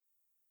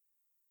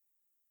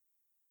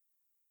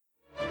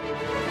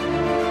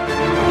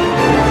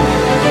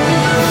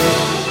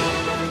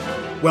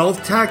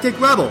Wealth Tactic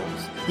Rebels,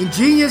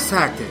 ingenious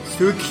tactics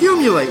to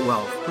accumulate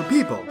wealth for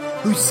people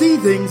who see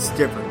things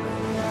differently.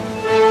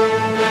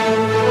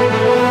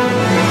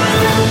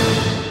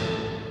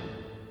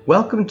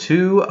 Welcome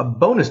to a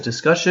bonus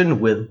discussion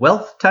with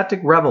Wealth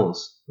Tactic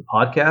Rebels, the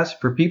podcast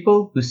for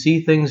people who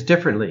see things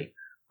differently.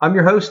 I'm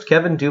your host,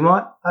 Kevin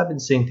Dumont. I've been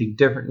seeing things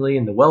differently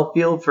in the wealth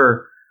field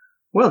for,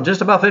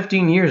 just about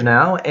 15 years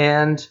now.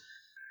 And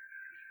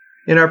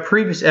in our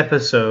previous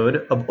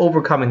episode of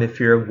Overcoming the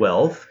Fear of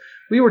Wealth,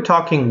 we were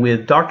talking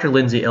with Dr.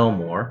 Lindsay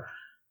Elmore,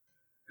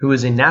 who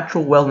is a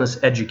natural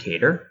wellness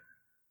educator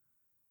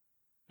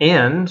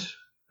and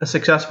a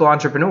successful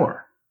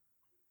entrepreneur.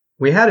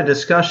 We had a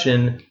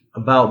discussion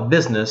about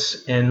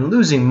business and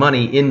losing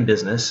money in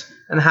business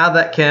and how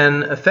that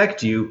can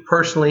affect you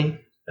personally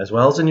as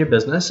well as in your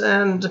business,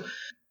 and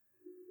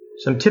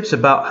some tips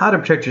about how to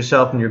protect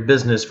yourself and your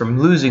business from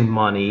losing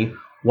money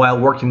while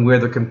working where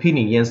they're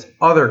competing against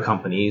other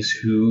companies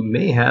who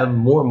may have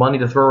more money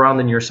to throw around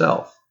than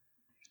yourself.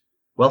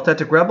 Wealth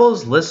Tactic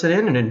Rebels, listen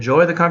in and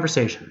enjoy the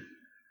conversation.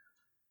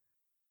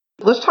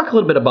 Let's talk a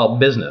little bit about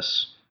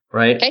business,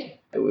 right? Okay.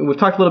 We've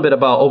talked a little bit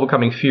about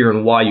overcoming fear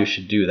and why you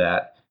should do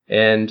that.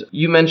 And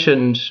you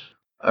mentioned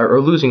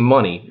or losing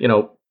money.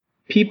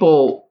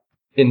 People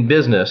in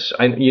business,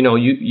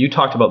 you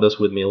talked about this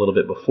with me a little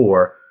bit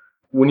before.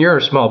 When you're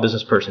a small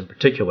business person in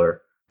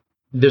particular,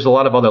 there's a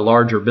lot of other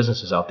larger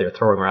businesses out there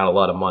throwing around a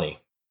lot of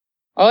money.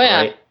 Oh, yeah.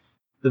 Right?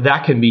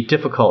 That can be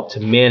difficult to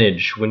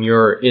manage when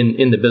you're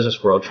in the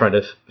business world trying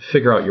to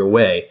figure out your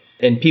way.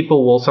 And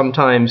people will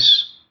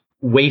sometimes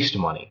waste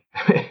money,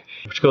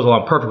 which goes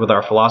along perfect with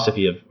our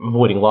philosophy of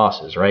avoiding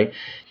losses, right?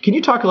 Can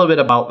you talk a little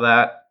bit about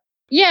that?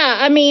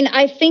 Yeah,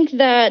 I think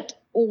that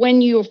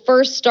when you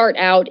first start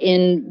out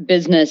in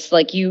business,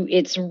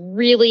 it's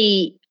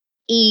really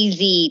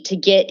easy to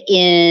get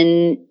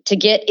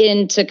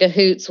into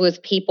cahoots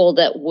with people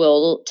that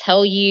will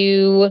tell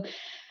you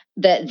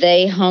that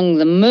they hung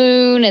the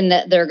moon and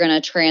that they're going to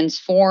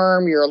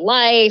transform your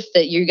life,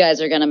 that you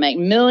guys are going to make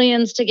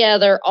millions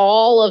together,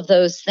 all of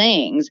those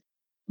things.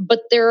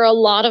 But there are a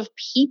lot of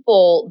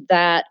people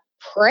that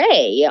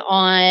prey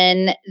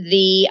on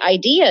the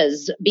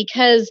ideas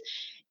because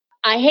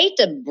I hate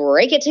to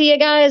break it to you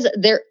guys,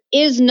 there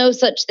is no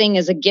such thing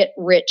as a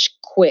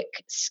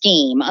get-rich-quick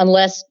scheme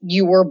unless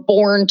you were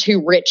born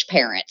to rich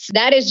parents.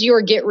 That is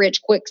your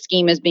get-rich-quick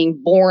scheme, is being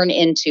born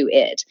into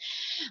it.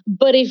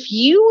 But if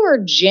you are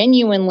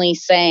genuinely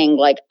saying,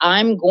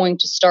 I'm going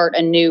to start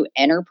a new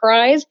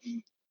enterprise,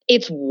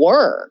 it's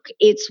work,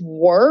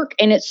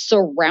 and it's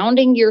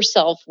surrounding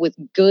yourself with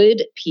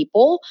good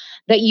people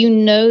that you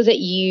know that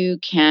you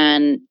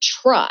can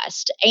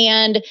trust.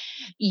 And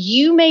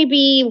you may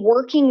be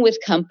working with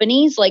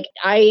companies.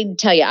 I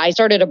tell you, I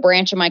started a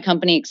branch of my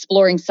company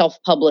exploring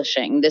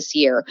self-publishing this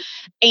year.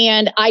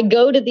 And I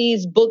go to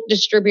these book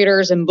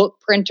distributors and book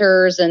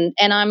printers and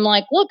I'm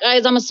like, look,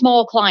 guys, I'm a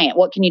small client.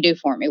 What can you do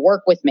for me?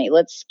 Work with me.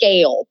 Let's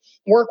scale.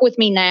 Work with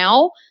me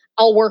now.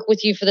 I'll work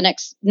with you for the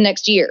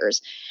next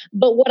years.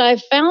 But what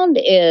I've found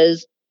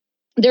is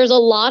there's a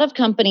lot of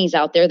companies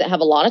out there that have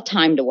a lot of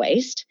time to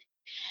waste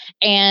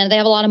and they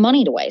have a lot of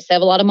money to waste. They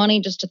have a lot of money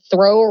just to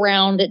throw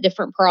around at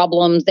different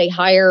problems. They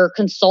hire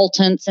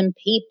consultants and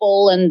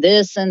people and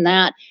this and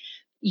that.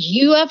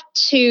 You have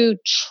to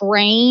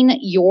train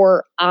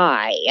your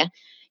eye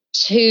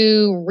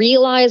to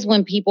realize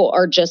when people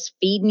are just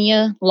feeding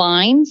you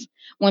lines,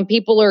 when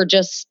people are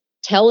just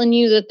telling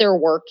you that they're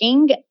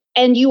working.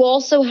 And you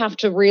also have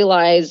to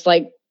realize,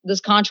 this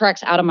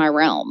contract's out of my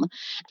realm.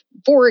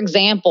 For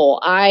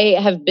example, I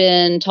have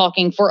been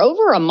talking for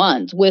over a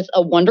month with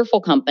a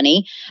wonderful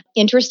company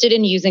interested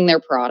in using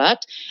their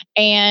product.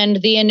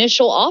 And the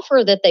initial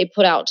offer that they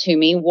put out to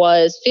me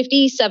was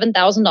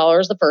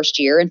 $57,000 the first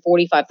year and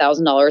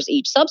 $45,000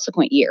 each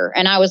subsequent year.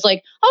 And I was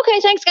like,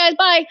 okay, thanks, guys.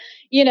 Bye.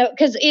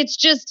 Because it's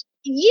just,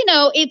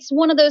 it's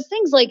one of those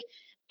things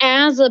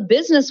as a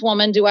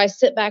businesswoman, do I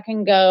sit back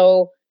and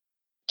go,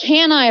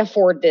 can I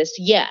afford this?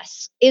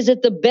 Yes. Is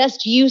it the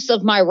best use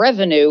of my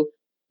revenue?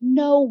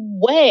 No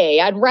way.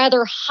 I'd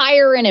rather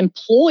hire an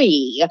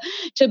employee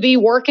to be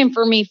working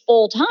for me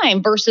full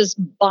time versus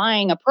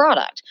buying a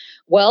product.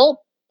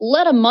 Well,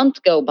 let a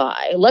month go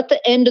by. Let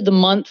the end of the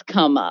month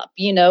come up.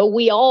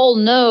 We all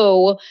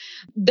know,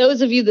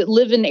 those of you that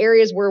live in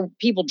areas where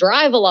people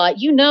drive a lot,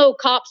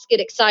 cops get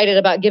excited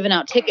about giving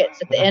out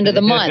tickets at the end of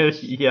the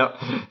month. Yep.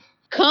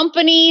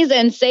 Companies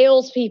and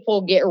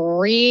salespeople get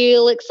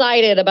real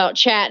excited about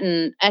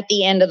chatting at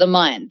the end of the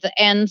month.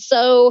 And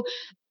so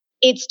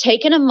it's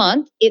taken a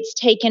month. It's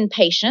taken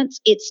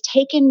patience. It's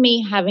taken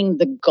me having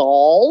the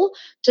gall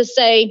to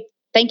say,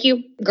 thank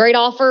you. Great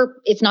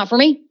offer. It's not for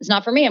me. It's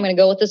not for me. I'm going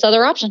to go with this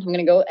other option. I'm going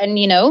to go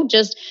and,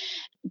 just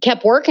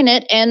kept working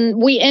it.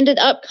 And we ended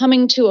up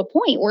coming to a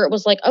point where it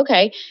was like,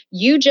 okay,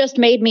 you just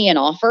made me an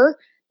offer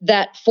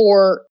that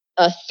for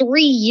a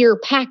 3-year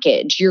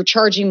package, you're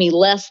charging me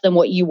less than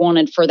what you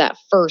wanted for that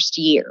first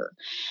year.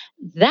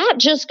 That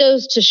just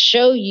goes to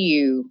show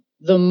you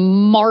the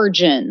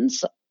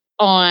margins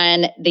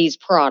on these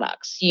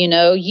products.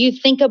 You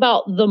think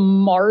about the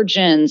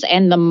margins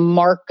and the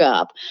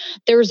markup.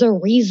 There's a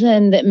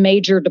reason that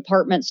major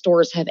department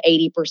stores have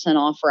 80%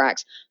 off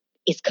racks.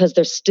 It's because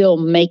they're still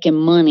making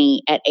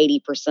money at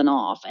 80%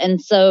 off.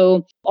 And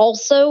so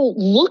also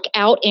look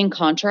out in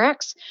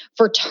contracts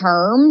for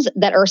terms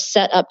that are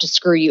set up to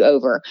screw you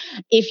over.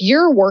 If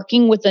you're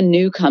working with a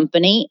new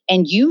company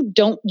and you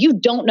don't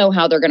know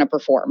how they're going to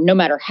perform, no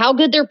matter how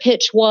good their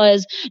pitch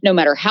was, no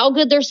matter how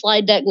good their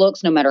slide deck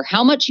looks, no matter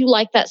how much you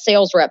like that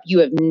sales rep, you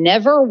have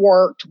never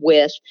worked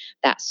with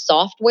that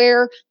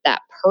software,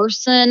 that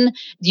person,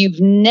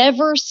 you've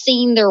never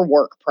seen their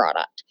work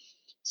product.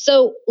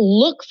 So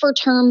look for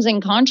terms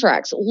and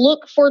contracts.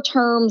 Look for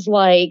terms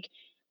like,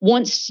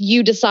 once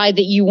you decide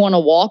that you want to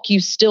walk,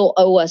 you still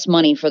owe us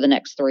money for the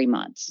next 3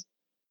 months.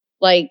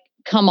 Like,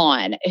 come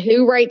on,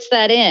 who writes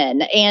that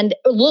in? And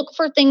look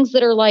for things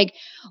that are like,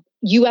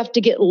 you have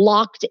to get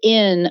locked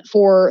in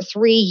for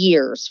 3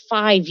 years,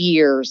 5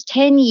 years,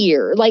 10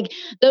 years. Like,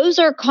 those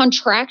are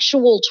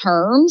contractual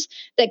terms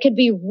that could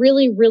be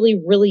really, really,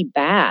 really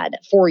bad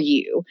for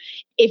you.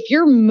 If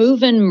you're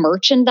moving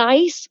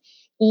merchandise,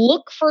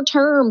 look for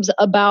terms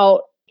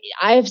about,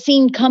 I've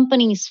seen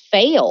companies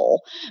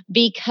fail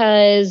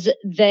because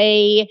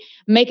they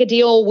make a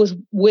deal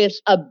with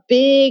a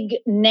big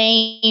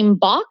name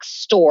box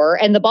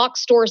store, and the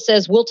box store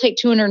says, we'll take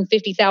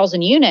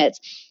 250,000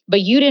 units,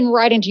 but you didn't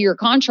write into your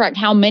contract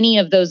how many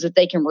of those that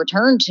they can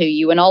return to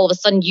you. And all of a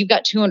sudden you've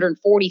got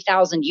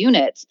 240,000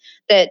 units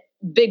that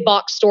big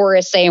box store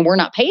is saying, we're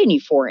not paying you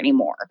for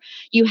anymore.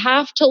 You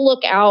have to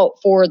look out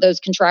for those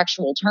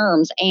contractual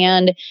terms.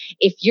 And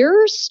if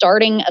you're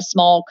starting a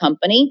small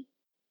company,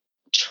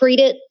 treat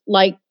it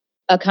like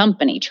a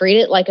company, treat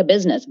it like a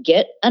business.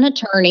 Get an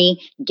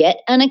attorney,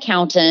 get an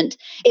accountant.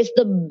 It's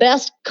the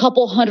best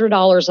couple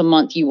 $100 a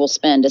month you will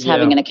spend is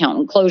having an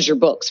accountant close your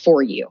books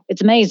for you.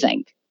 It's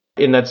amazing.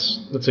 And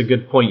that's a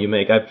good point you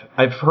make.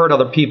 I've heard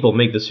other people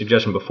make the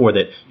suggestion before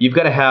that you've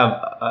got to have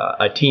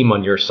a team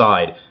on your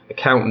side.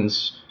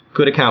 Accountants,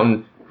 good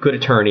accountant, good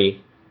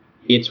attorney.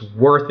 It's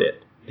worth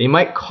it. They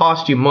might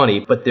cost you money,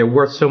 but they're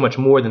worth so much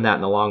more than that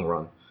in the long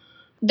run.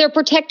 They're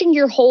protecting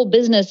your whole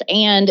business,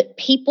 and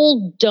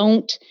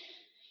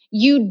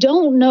you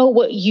don't know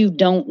what you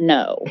don't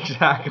know.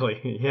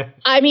 Exactly. Yeah.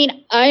 I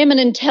mean, I am an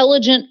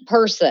intelligent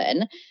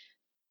person,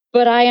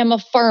 but I am a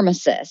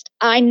pharmacist.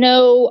 I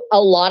know a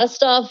lot of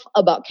stuff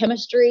about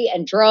chemistry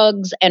and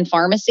drugs and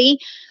pharmacy.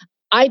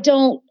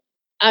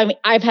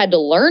 I've had to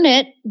learn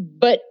it,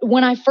 but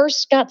when I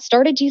first got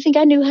started, do you think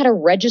I knew how to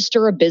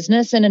register a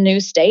business in a new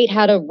state,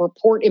 how to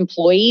report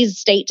employees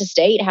state to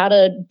state, how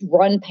to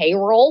run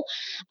payroll?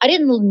 I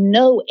didn't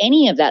know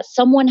any of that.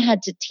 Someone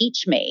had to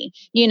teach me.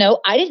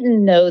 I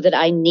didn't know that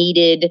I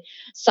needed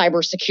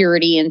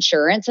cybersecurity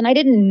insurance, and I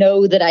didn't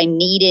know that I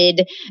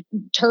needed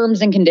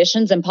terms and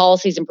conditions and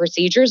policies and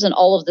procedures and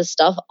all of this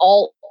stuff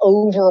all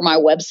over my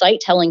website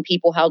telling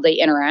people how they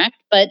interact.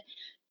 But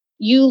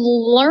you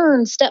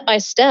learn step by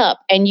step,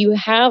 and you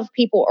have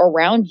people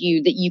around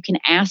you that you can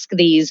ask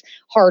these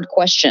hard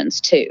questions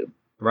to.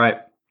 Right.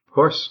 Of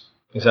course.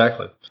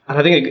 Exactly. And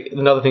I think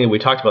another thing that we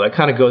talked about that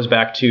kind of goes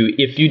back to,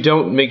 if you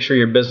don't make sure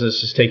your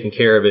business is taken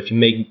care of, if you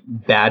make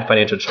bad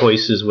financial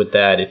choices with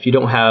that, if you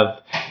don't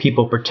have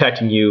people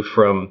protecting you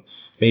from,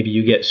 maybe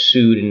you get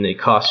sued and it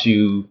costs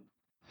you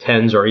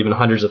tens or even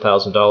hundreds of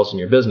thousands of dollars in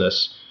your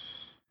business,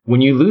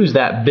 when you lose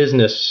that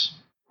business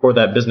or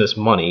that business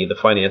money, the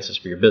finances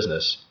for your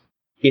business,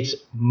 it's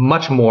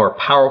much more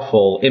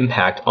powerful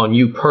impact on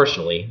you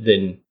personally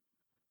than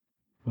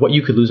what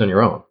you could lose on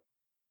your own.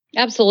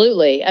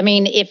 Absolutely. I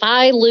mean, if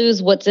I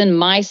lose what's in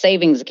my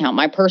savings account,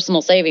 my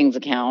personal savings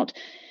account,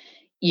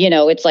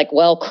 it's like,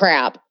 well,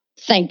 crap.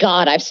 Thank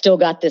God I've still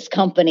got this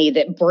company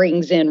that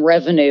brings in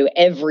revenue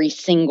every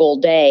single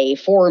day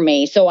for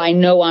me. So I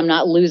know I'm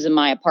not losing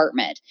my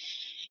apartment.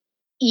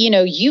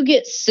 You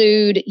get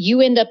sued, you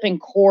end up in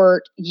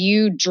court,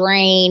 you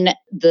drain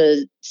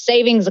the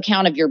savings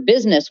account of your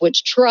business,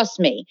 which, trust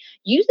me,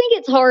 you think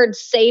it's hard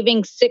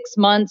saving 6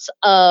 months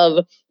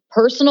of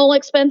personal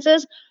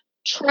expenses?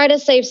 Try to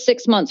save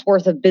 6 months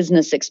worth of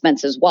business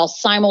expenses while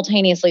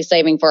simultaneously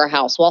saving for a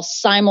house, while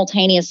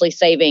simultaneously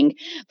saving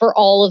for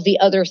all of the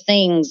other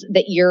things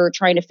that you're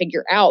trying to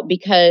figure out,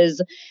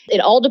 because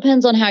it all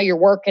depends on how you're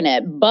working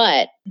it.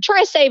 But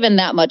try saving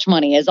that much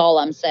money is all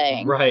I'm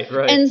saying. Right.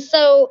 And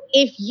so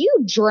if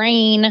you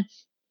drain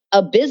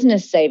a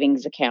business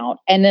savings account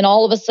and then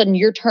all of a sudden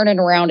you're turning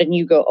around and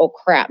you go, oh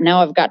crap,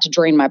 now I've got to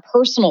drain my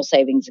personal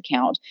savings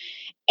account.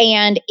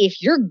 And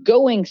if you're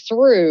going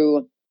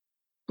through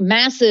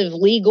massive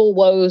legal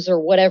woes or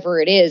whatever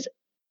it is,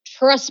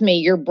 trust me,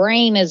 your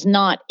brain is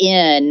not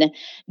in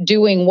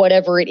doing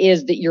whatever it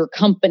is that your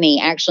company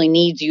actually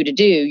needs you to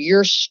do.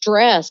 You're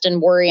stressed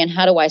and worrying,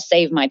 how do I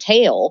save my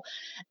tail?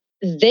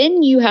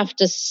 Then you have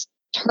to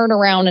turn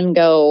around and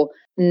go,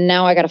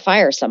 now I got to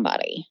fire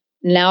somebody.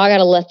 Now I got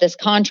to let this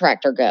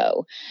contractor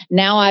go.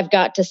 Now I've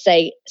got to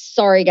say,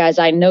 sorry, guys,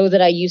 I know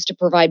that I used to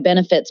provide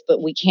benefits,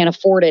 but we can't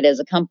afford it as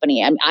a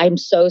company. I'm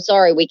so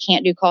sorry. We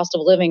can't do cost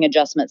of living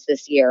adjustments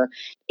this year.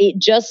 It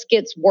just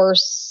gets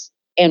worse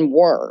and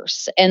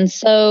worse. And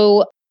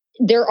so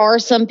there are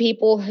some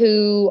people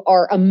who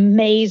are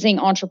amazing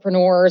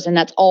entrepreneurs and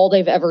that's all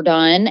they've ever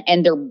done.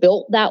 And they're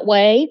built that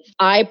way.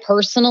 I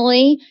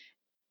personally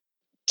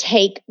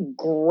take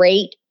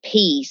great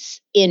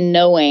peace in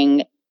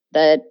knowing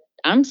that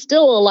I'm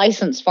still a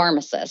licensed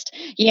pharmacist.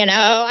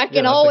 I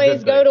can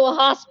always go to a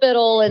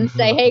hospital and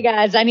say, hey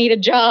guys, I need a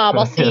job.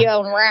 I'll see you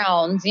on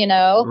rounds,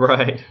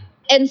 Right.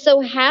 And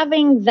so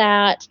having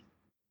that,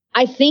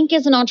 I think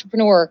as an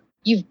entrepreneur,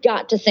 you've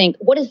got to think,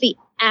 what is the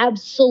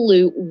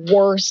absolute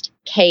worst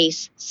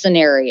case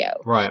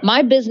scenario? Right.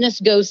 My business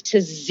goes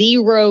to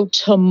zero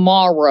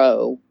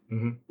tomorrow.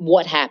 Mm-hmm.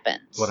 What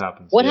happens?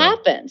 What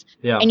happens?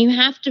 Yeah. And you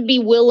have to be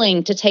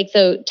willing to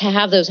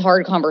have those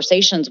hard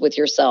conversations with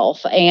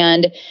yourself.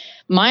 And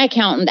my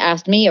accountant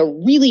asked me a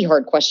really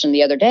hard question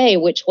the other day,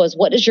 which was,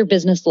 what does your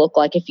business look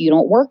like if you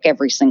don't work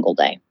every single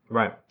day?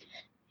 Right.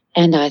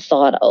 And I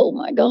thought, oh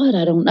my God,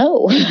 I don't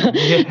know.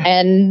 Yeah.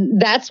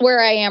 And that's where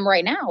I am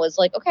right now is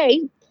like,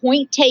 okay,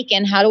 point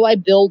taken. How do I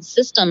build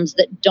systems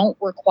that don't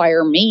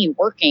require me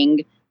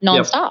working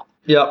nonstop?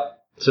 Yep.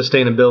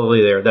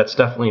 Sustainability there. That's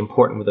definitely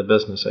important with a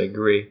business. I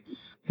agree.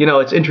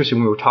 It's interesting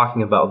when we were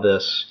talking about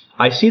this.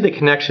 I see the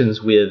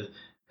connections with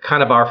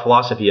kind of our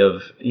philosophy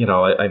of,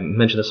 I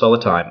mention this all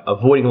the time,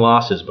 avoiding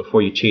losses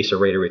before you chase a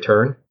rate of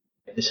return.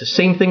 It's the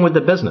same thing with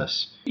the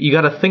business. You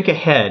got to think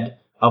ahead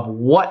of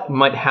what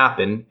might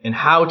happen and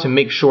how to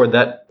make sure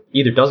that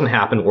either doesn't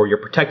happen or you're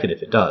protected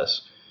if it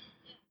does.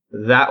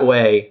 That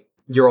way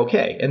you're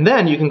okay. And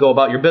then you can go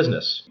about your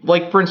business.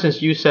 Like, for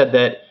instance, you said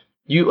that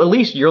at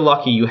least you're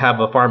lucky you have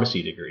a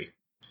pharmacy degree.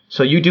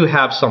 So you do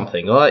have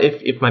something.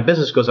 If my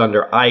business goes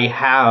under, I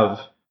have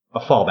a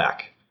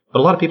fallback. But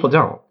a lot of people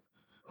don't.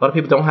 A lot of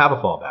people don't have a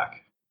fallback.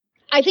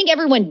 I think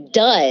everyone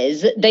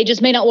does. They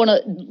just may not want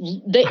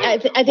to.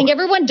 I think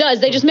everyone does.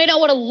 They just may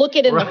not want to look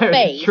it in the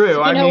face.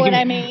 True. You know what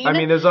I mean? I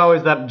mean, there's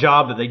always that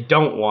job that they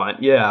don't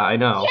want. Yeah, I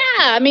know.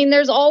 Yeah, I mean,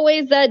 there's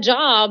always that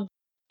job.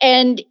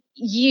 And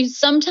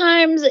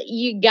sometimes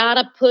you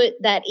gotta put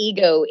that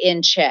ego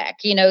in check.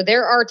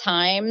 There are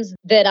times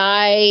that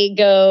I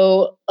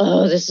go,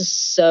 oh, this is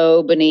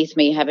so beneath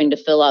me having to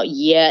fill out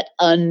yet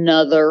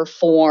another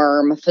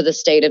form for the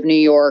state of New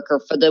York or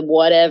for the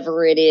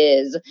whatever it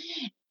is.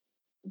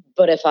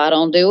 But if I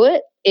don't do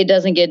it, it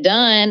doesn't get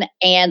done.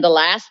 And the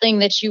last thing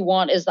that you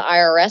want is the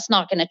IRS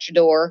knocking at your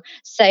door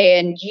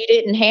saying you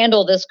didn't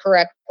handle this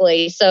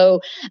correctly.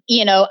 So,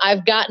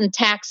 I've gotten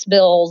tax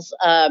bills,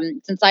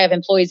 since I have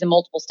employees in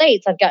multiple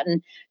states, I've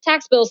gotten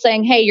tax bills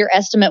saying, hey, your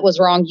estimate was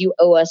wrong. You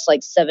owe us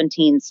like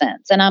 17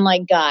 cents. And I'm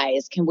like,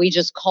 guys, can we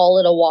just call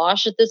it a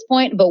wash at this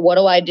point? But what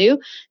do?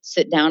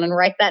 Sit down and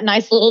write that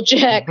nice little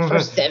check for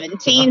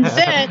 17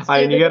 cents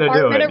to the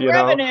Department of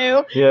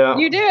Revenue. Yeah,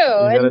 you do.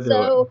 And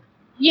so,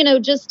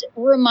 just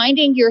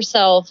reminding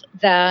yourself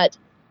that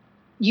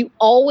you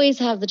always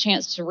have the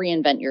chance to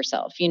reinvent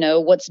yourself.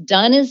 What's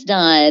done is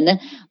done,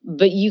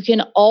 but you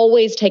can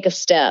always take a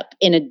step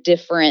in a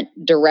different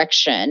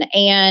direction.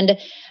 And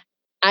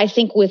I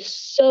think with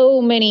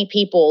so many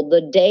people,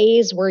 the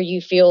days where you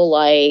feel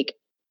like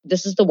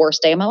this is the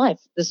worst day of my life,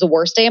 this is the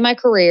worst day of my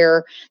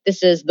career,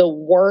 this is the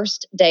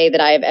worst day that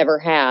I have ever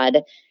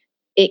had,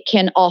 it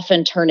can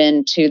often turn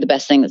into the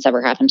best thing that's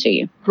ever happened to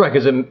you. Right,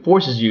 because it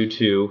forces you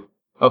to,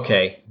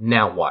 okay,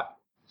 now what?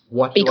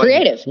 Be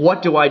creative.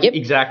 What do I do? Yep.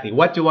 Exactly.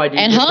 What do I do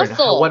and different?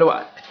 Hustle. What do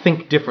I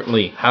think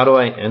differently?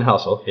 And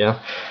hustle,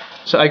 yeah.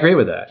 So I agree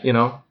with that,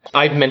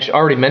 I've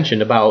already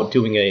mentioned about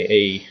doing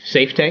a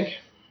safe tank,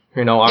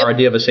 our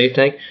idea of a safe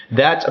tank.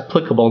 That's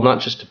applicable not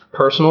just to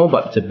personal,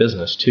 but to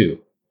business too,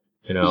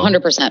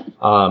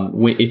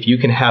 100%. If you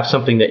can have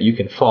something that you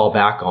can fall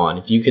back on,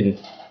 if you can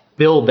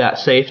build that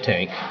safe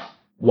tank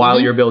while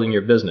you're building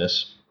your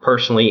business,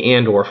 personally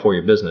and or for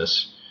your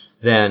business,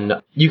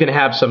 then you can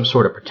have some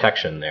sort of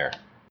protection there.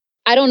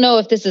 I don't know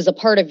if this is a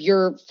part of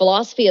your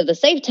philosophy of the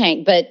safe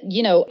tank, but,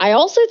 I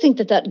also think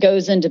that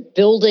goes into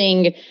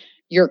building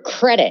your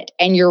credit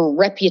and your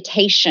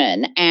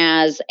reputation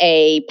as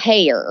a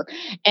payer.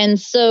 And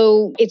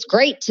so it's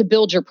great to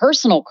build your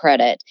personal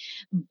credit,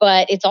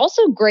 but it's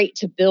also great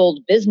to build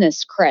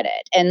business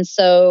credit. And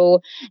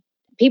so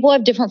people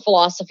have different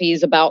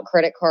philosophies about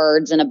credit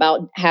cards and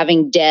about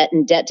having debt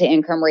and debt to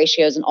income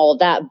ratios and all of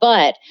that.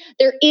 But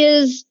there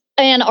is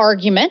an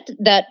argument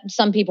that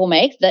some people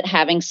make that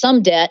having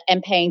some debt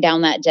and paying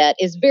down that debt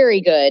is very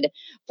good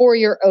for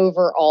your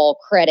overall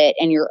credit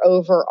and your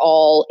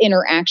overall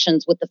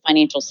interactions with the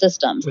financial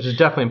systems. Which is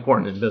definitely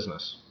important in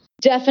business.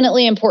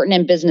 Definitely important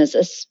in business,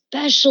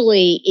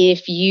 especially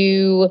if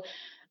you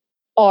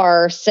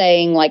are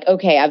saying like,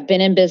 okay, I've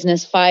been in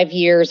business 5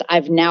 years.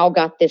 I've now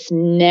got this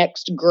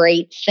next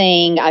great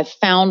thing. I've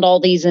found all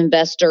these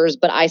investors,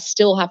 but I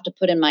still have to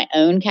put in my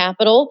own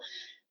capital.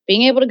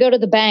 Being able to go to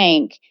the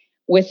bank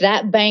with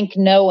that bank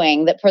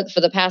knowing that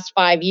for the past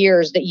 5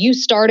 years that you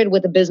started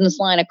with a business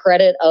line of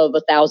credit of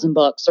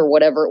 $1,000 or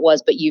whatever it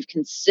was, but you've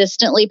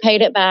consistently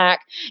paid it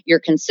back. You're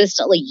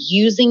consistently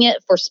using it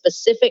for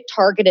specific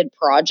targeted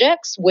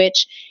projects,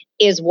 which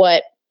is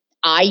what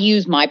I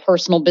use my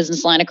personal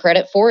business line of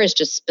credit for, is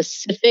just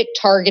specific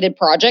targeted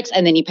projects.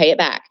 And then you pay it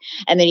back.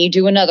 And then you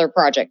do another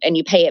project and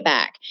you pay it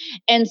back.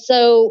 And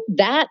so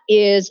that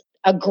is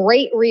a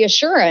great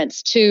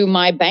reassurance to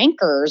my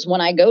bankers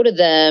when I go to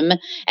them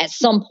at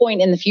some point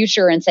in the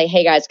future and say,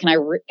 hey guys,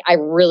 I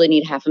really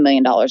need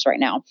 $500,000 right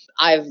now.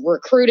 I've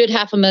recruited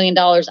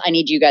 $500,000. I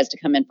need you guys to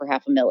come in for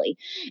 $500,000.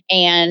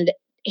 And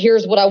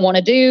here's what I want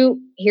to do.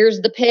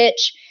 Here's the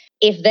pitch.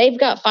 If they've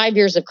got 5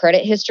 years of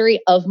credit history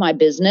of my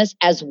business,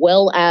 as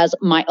well as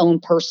my own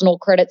personal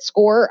credit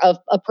score of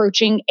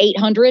approaching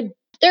 800,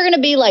 they're going to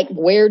be like,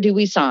 where do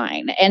we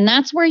sign? And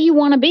that's where you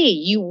want to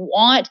be. You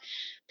want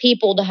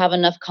people to have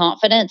enough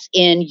confidence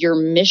in your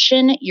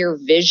mission, your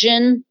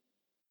vision,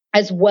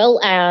 as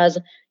well as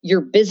your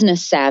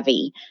business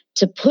savvy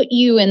to put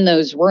you in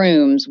those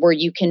rooms where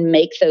you can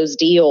make those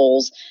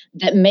deals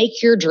that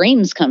make your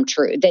dreams come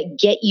true, that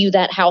get you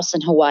that house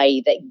in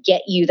Hawaii, that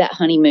get you that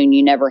honeymoon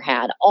you never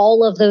had.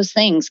 All of those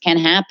things can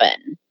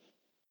happen.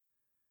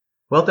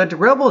 Well, Tactic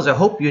Rebels, I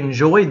hope you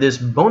enjoyed this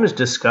bonus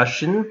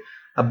discussion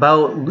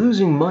about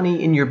losing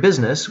money in your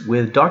business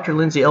with Dr.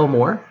 Lindsay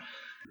Elmore.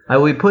 I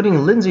will be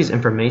putting Lindsay's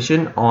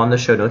information on the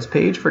show notes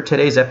page for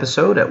today's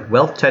episode at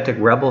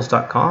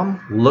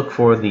wealthtacticrebels.com. Look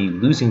for the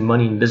Losing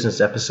Money in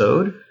Business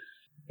episode.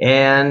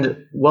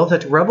 And Wealth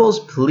Tactic Rebels,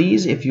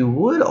 please, if you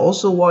would,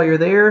 also while you're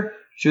there,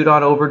 shoot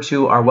on over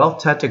to our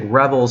Wealth Tactic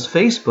Rebels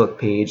Facebook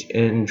page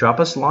and drop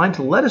us a line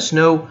to let us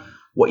know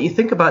what you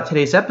think about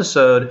today's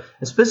episode,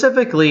 and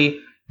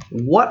specifically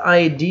what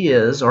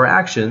ideas or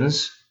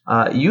actions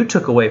you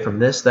took away from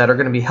this that are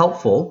going to be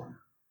helpful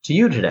to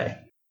you today.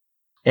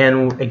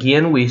 And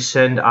again, we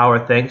send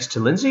our thanks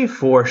to Lindsay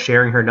for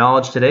sharing her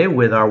knowledge today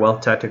with our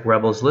Wealth Tactic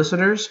Rebels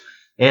listeners.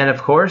 And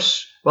of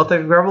course, Wealth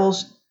Tactic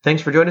Rebels,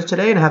 thanks for joining us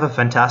today and have a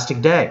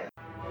fantastic day.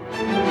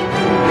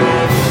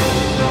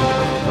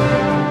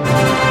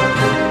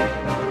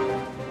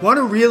 Want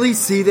to really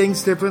see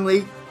things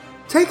differently?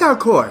 Take our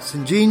course,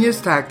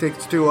 Ingenious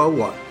Tactics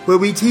 201, where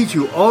we teach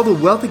you all the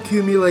wealth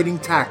accumulating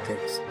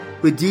tactics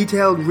with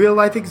detailed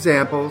real-life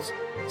examples.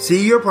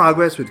 See your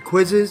progress with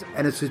quizzes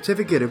and a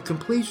certificate of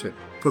completion.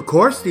 For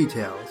course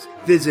details,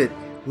 visit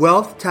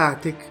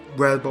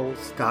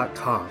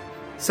wealthtacticrebels.com.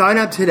 Sign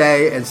up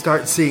today and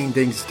start seeing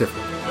things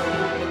differently.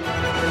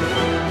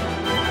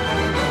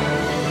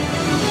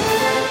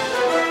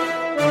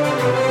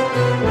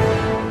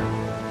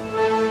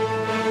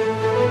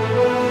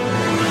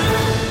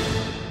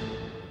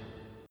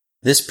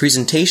 This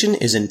presentation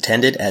is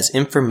intended as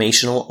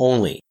informational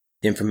only.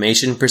 The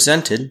information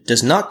presented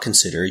does not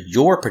consider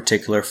your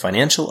particular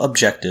financial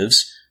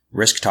objectives,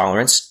 risk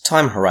tolerance,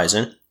 time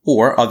horizon,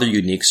 or other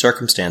unique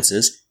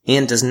circumstances,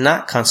 and does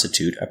not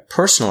constitute a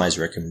personalized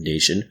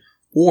recommendation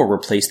or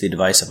replace the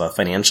advice of a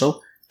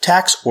financial,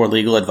 tax, or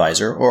legal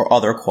advisor or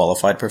other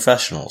qualified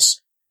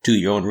professionals. Do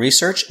your own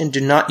research and do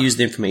not use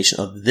the information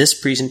of this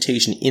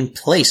presentation in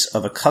place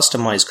of a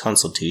customized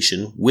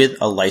consultation with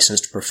a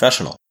licensed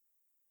professional.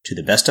 To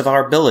the best of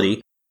our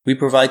ability, we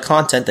provide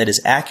content that is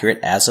accurate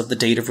as of the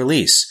date of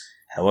release.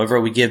 However,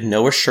 we give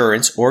no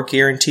assurance or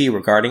guarantee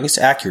regarding its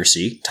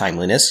accuracy,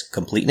 timeliness,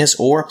 completeness,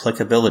 or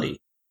applicability.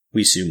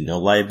 We assume no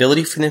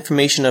liability for the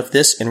information of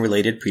this and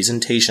related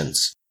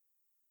presentations.